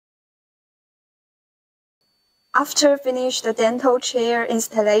After finish the dental chair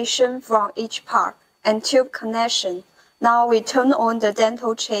installation from each part and tube connection, now we turn on the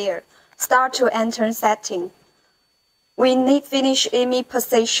dental chair. Start to enter setting. We need finish image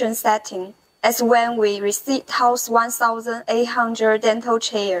position setting, as when we receive TAOS1800 dental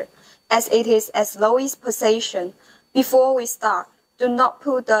chair, as it is at lowest position. Before we start, do not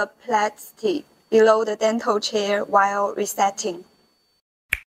put the plastic below the dental chair while resetting.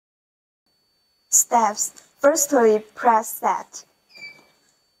 Steps. Firstly, press set.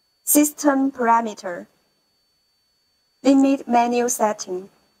 System parameter. Limit menu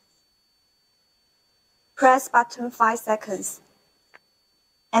setting. Press button 5 seconds.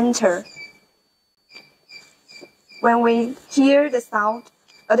 Enter. When we hear the sound,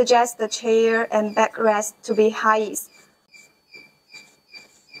 adjust the chair and backrest to be highest.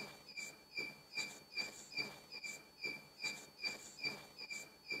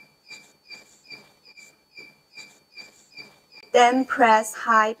 Then press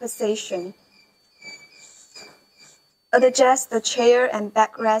high position. Adjust the chair and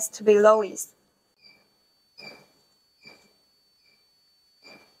backrest to be lowest.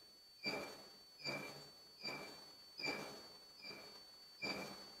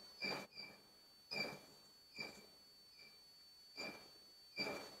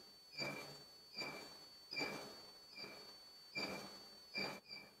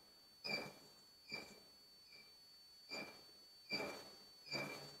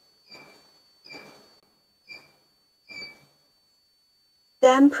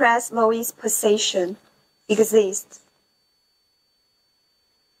 Then press lowest position, exit.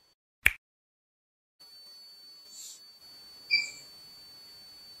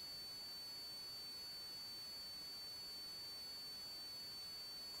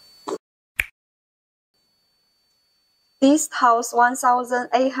 This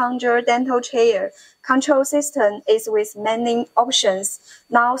TAOS1800 dental chair control system is with many options.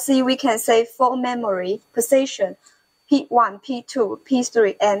 Now see we can save 4 memory position, P1, P2,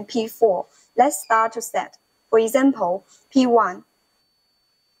 P3, and P4. Let's start to set. For example, P1.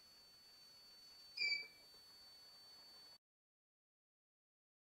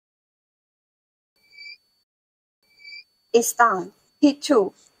 Is done.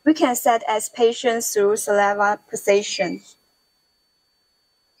 P2. We can set as patient through saliva position.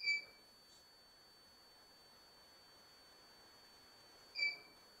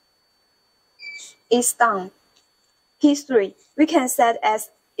 Is done. P3. We can set as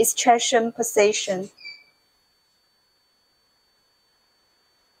extraction position.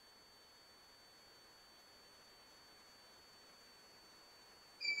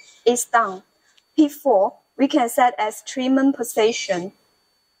 Is done. P4. We can set as treatment position.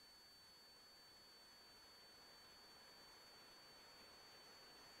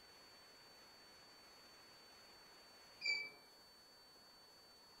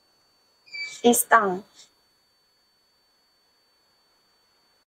 Is done.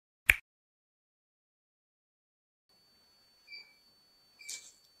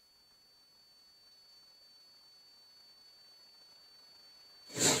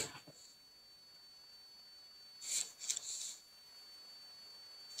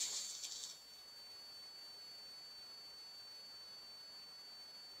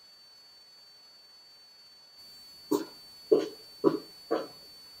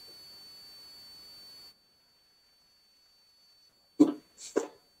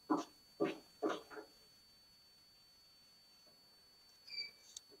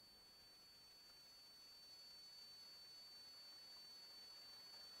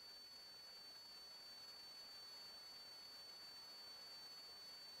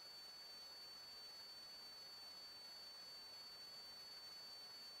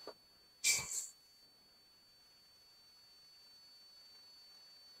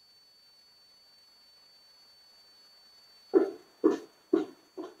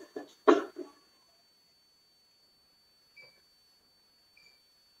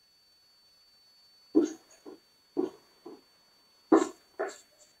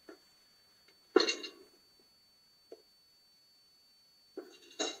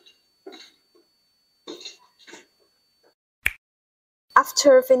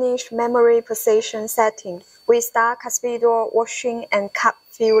 After finish memory position setting, we start cuspidor washing and cup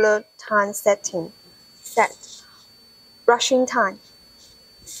filler time setting. Set. Brushing time.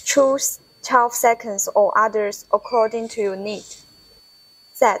 Choose 12 seconds or others according to your need.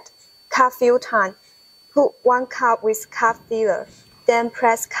 Set. Cup fill time. Put 1 cup with cup filler, then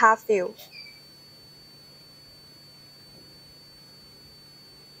press cup fill.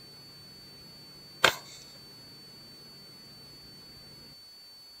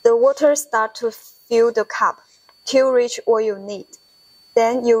 The water starts to fill the cup. till reach what you need.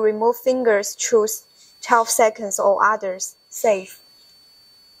 Then you remove fingers, choose 12 seconds or others, save.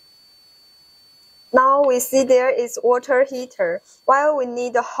 Now we see there is water heater. While we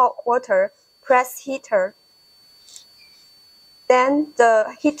need the hot water, press heater. Then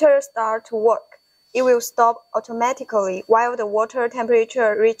the heater starts to work. It will stop automatically while the water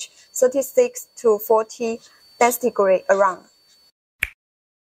temperature reaches 36 to 40 centigrade around.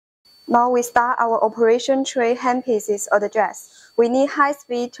 Now we start our operation tray handpieces address. We need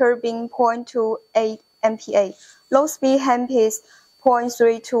high-speed turbine 0.28 MPa, low-speed handpiece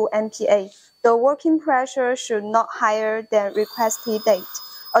 0.32 MPa. The working pressure should not higher than requested date.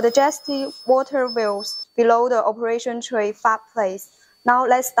 Adjusted water wheels below the operation tray fireplace. Now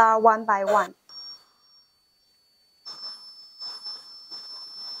let's start one by one.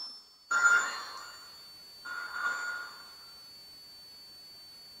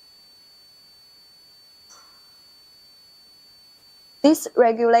 These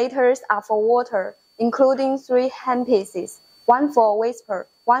regulators are for water, including 3 handpieces, one for whisper,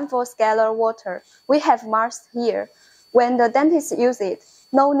 one for scalar water. We have marks here. When the dentist uses it,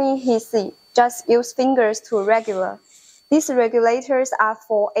 no need hissy, just use fingers to regulate. These regulators are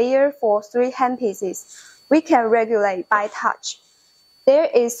for air for 3 handpieces. We can regulate by touch. There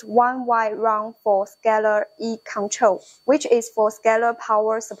is one wide round for scalar E control, which is for scalar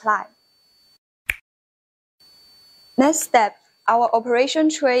power supply. Next step. Our operation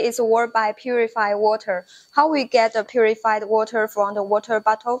tray is warmed by purified water. How we get the purified water from the water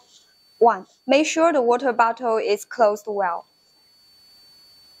bottle? 1. Make sure the water bottle is closed well.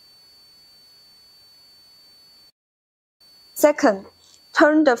 2nd,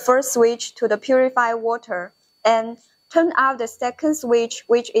 turn the first switch to the purified water and turn off the second switch,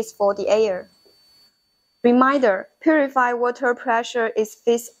 which is for the air. Reminder, purified water pressure is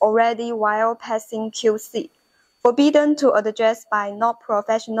fixed already while passing QC. Forbidden to adjust by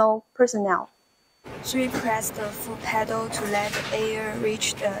non-professional personnel. 3. Press the foot pedal to let the air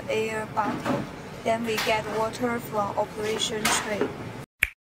reach the air bottle. Then we get water from operation tray.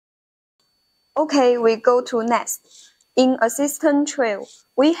 Okay, we go to next. In assistant tray,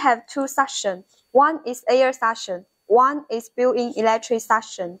 we have 2 sections. One is air section, one is built-in electric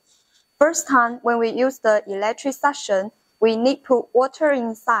section. First time when we use the electric section, we need to put water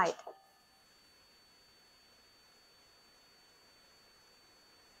inside.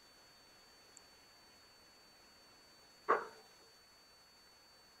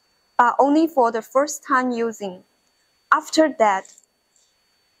 But only for the first time using. After that,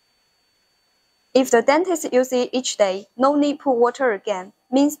 if the dentist uses it each day, no need to put water again,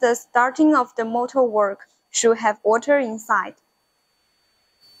 means the starting of the motor work should have water inside.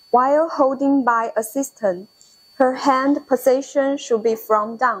 While holding by assistant, her hand position should be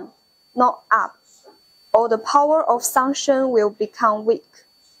from down, not up, or the power of suction will become weak.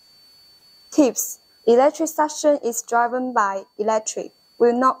 Tips: electric suction is driven by electric,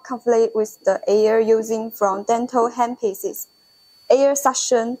 will not conflict with the air using from dental handpieces. Air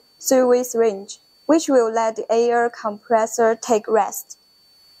suction, 3-way range, which will let the air compressor take rest.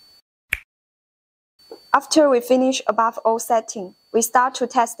 After we finish above all setting, we start to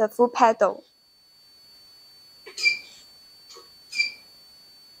test the foot pedal.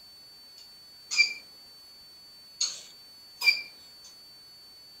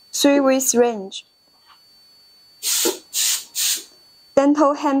 Three-way range.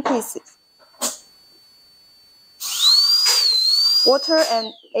 Dental handpieces. Water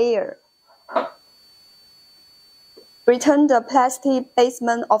and air. Return the plastic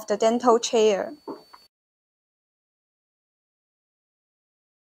basement of the dental chair.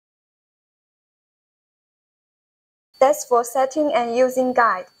 That's for setting and using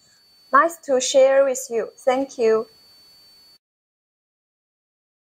guide. Nice to share with you. Thank you.